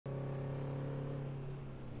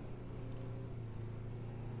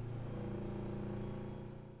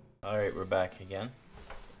Alright, we're back again.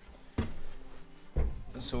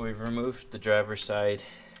 So we've removed the driver's side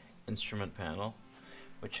instrument panel,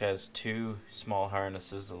 which has two small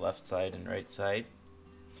harnesses, the left side and right side.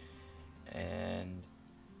 And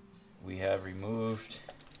we have removed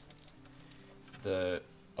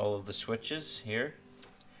all of the switches here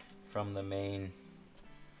from the main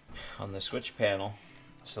on the switch panel.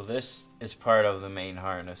 So this is part of the main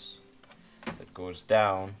harness that goes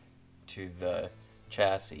down to the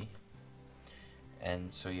chassis,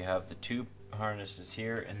 and so you have the two harnesses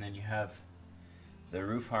here, and then you have the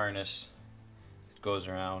roof harness that goes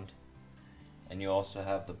around, and you also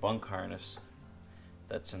have the bunk harness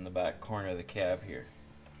that's in the back corner of the cab here.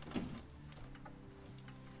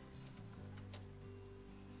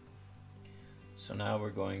 So now we're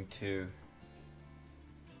going to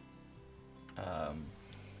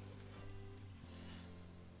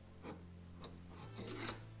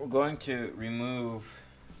remove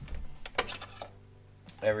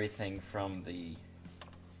everything from the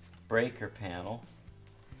breaker panel.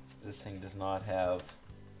 This thing does not have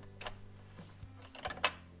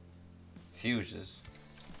fuses.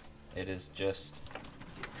 It is just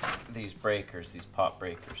these breakers, these pop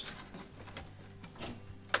breakers.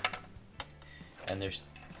 And there's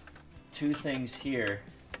two things here.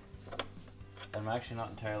 I'm actually not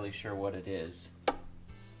entirely sure what it is.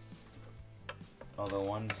 Although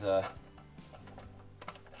one's I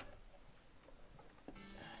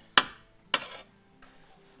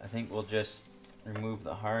think we'll just remove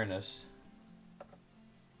the harness,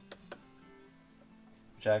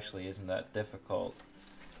 which actually isn't that difficult.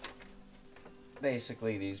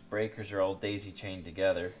 Basically, these breakers are all daisy chained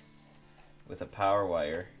together with a power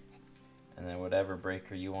wire, and then whatever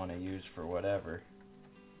breaker you want to use for whatever,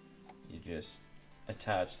 you just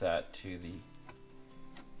attach that to the...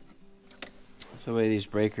 So the way these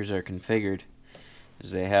breakers are configured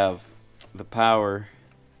is they have the power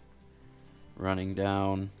running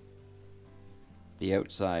down the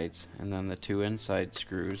outsides, and then the two inside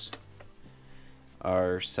screws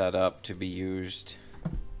are set up to be used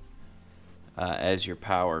as your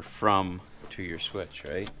power from to your switch,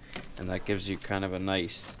 right? And that gives you kind of a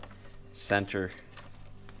nice center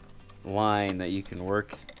line that you can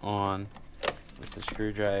work on with the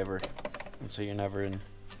screwdriver, and so you're never in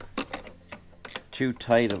too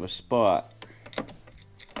tight of a spot,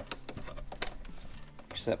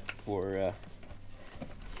 except for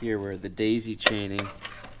here where the daisy chaining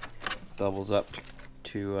doubles up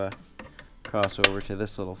to cross over to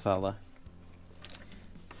this little fella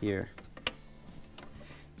here.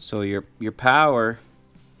 So your power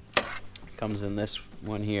comes in this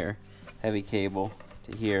one here, heavy cable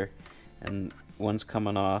to here, and one's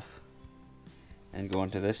coming off and going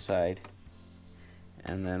to this side,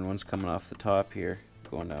 and then one's coming off the top here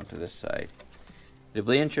going down to this side. It'll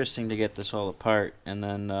be interesting to get this all apart and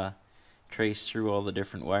then trace through all the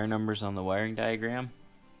different wire numbers on the wiring diagram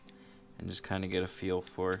and just kind of get a feel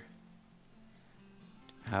for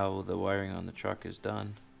how the wiring on the truck is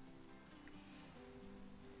done.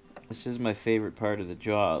 This is my favorite part of the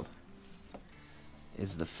job,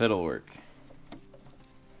 is the fiddle work.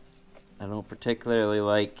 I don't particularly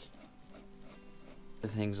like the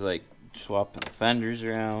things like swapping the fenders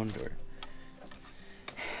around or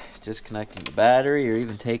disconnecting the battery or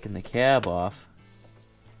even taking the cab off.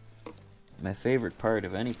 My favorite part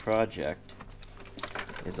of any project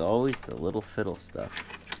is always the little fiddle stuff.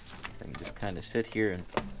 I can just kind of sit here and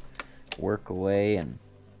work away and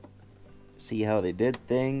see how they did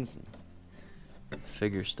things and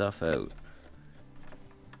figure stuff out.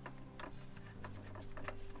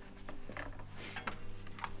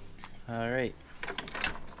 Alright.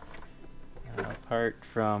 Apart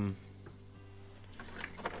from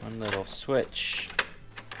one little switch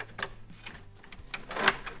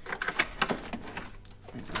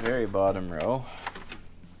in the very bottom row,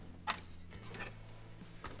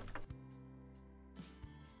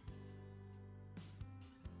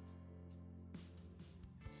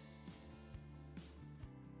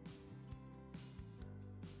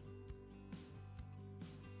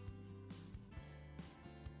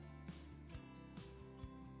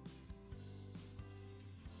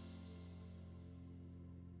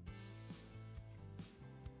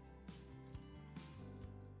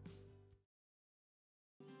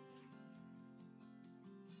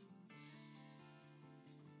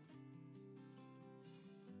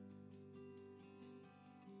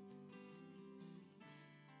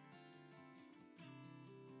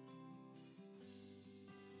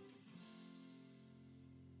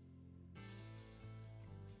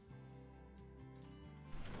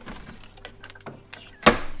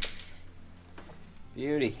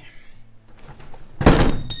 Beauty.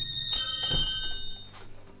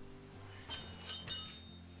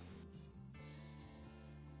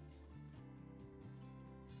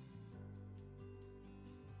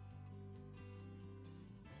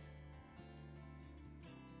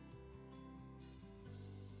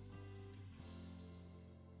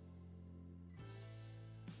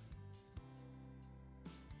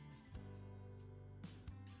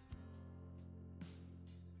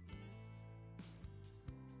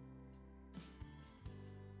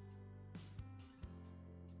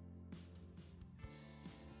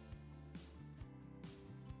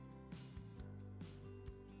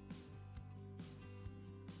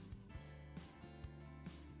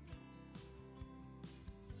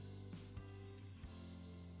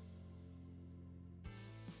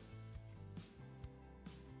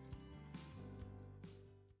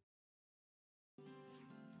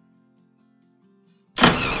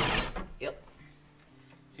 Yep.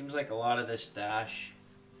 Seems like a lot of this dash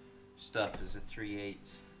stuff is a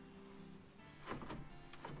 3/8.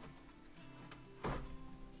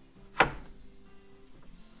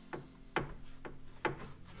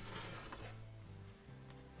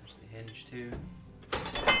 There's the hinge too.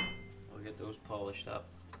 We'll get those polished up.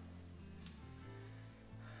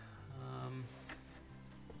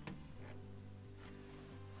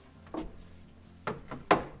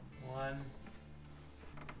 1,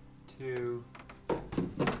 2,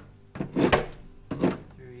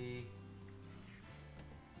 3.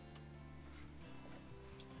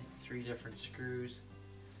 3 different screws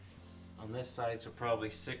on this side, so probably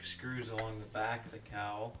 6 screws along the back of the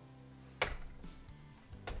cowl.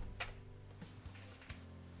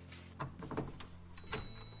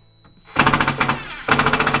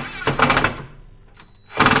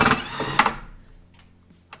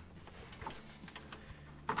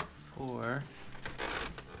 Four.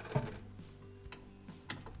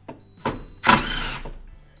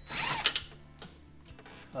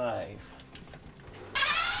 5.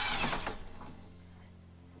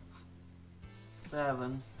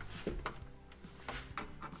 7.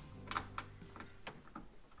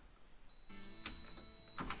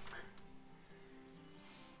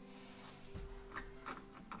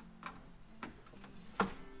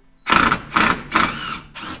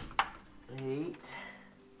 8.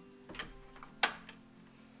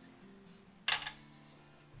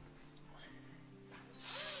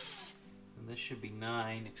 And this should be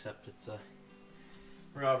 9, except it's a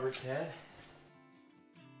Robert's head.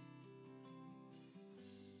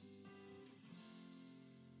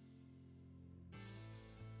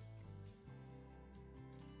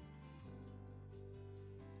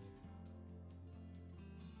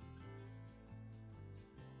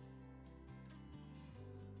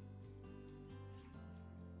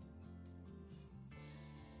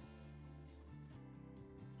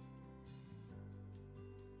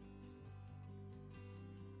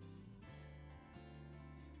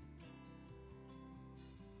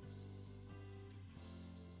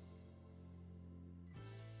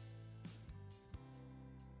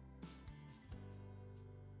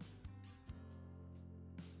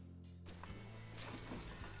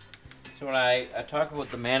 So when I talk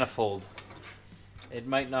about the manifold, it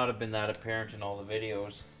might not have been that apparent in all the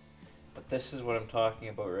videos, but this is what I'm talking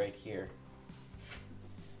about right here.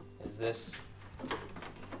 Is this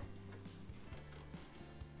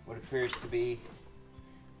what appears to be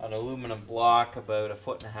an aluminum block about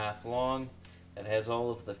 1.5 feet long that has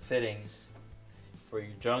all of the fittings for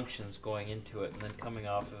your junctions going into it, and then coming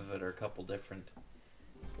off of it are a couple different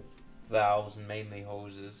valves and mainly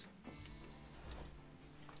hoses,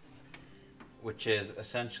 which is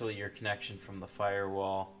essentially your connection from the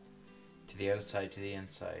firewall to the outside to the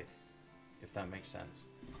inside, if that makes sense.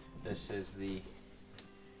 This is the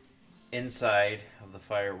inside of the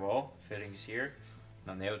firewall fittings here,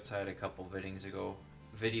 and on the outside a couple videos ago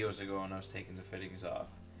when I was taking the fittings off.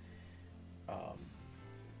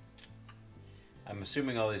 I'm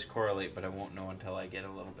assuming all these correlate, but I won't know until I get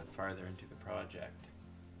a little bit farther into the project.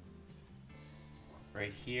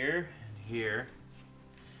 Right here and here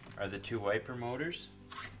are the 2 wiper motors.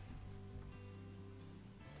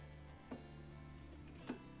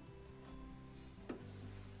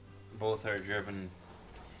 Both are driven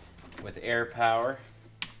with air power.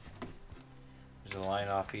 There's a line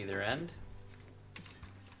off either end.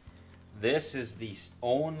 This is the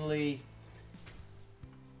only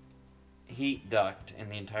heat duct in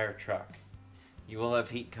the entire truck. You will have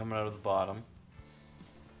heat coming out of the bottom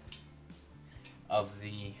of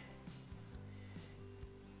the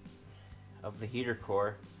heater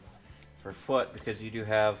core for foot, because you do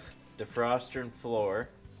have defroster and floor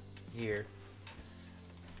here.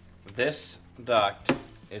 This duct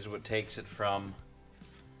is what takes it from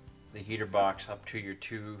the heater box up to your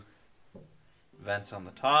 2 vents on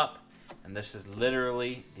the top, and this is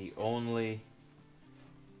literally the only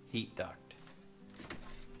heat duct.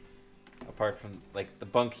 Apart from, like, the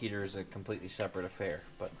bunk heater is a completely separate affair,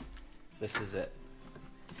 but this is it.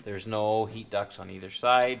 There's no heat ducts on either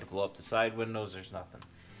side to blow up the side windows. There's nothing.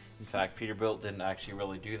 In fact, Peterbilt didn't actually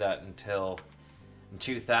really do that until in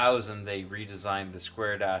 2000. They redesigned the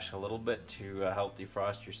square dash a little bit to help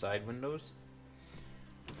defrost your side windows.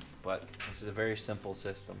 But this is a very simple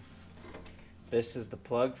system. This is the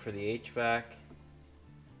plug for the HVAC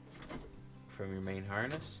from your main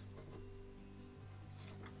harness.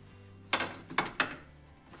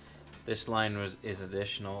 This line is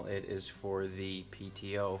additional. It is for the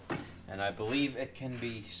PTO, and I believe it can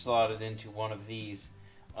be slotted into one of these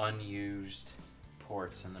unused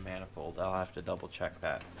ports in the manifold. I'll have to double check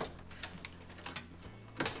that.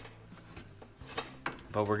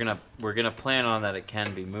 but we're gonna plan on that it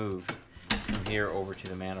can be moved from here over to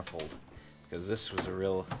the manifold, because this was a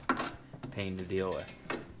real pain to deal with.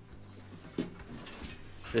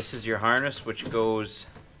 This is your harness, which goes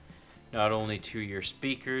not only to your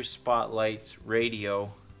speakers, spotlights,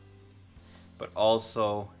 radio, but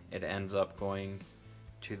also it ends up going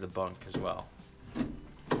to the bunk as well.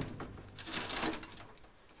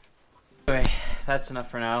 Anyway, that's enough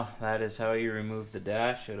for now. That is how you remove the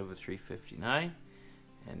dash out of a 359,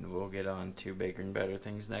 and we'll get on to bigger and better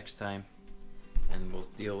things next time, and we'll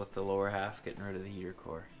deal with the lower half, getting rid of the heater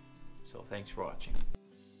core. So thanks for watching.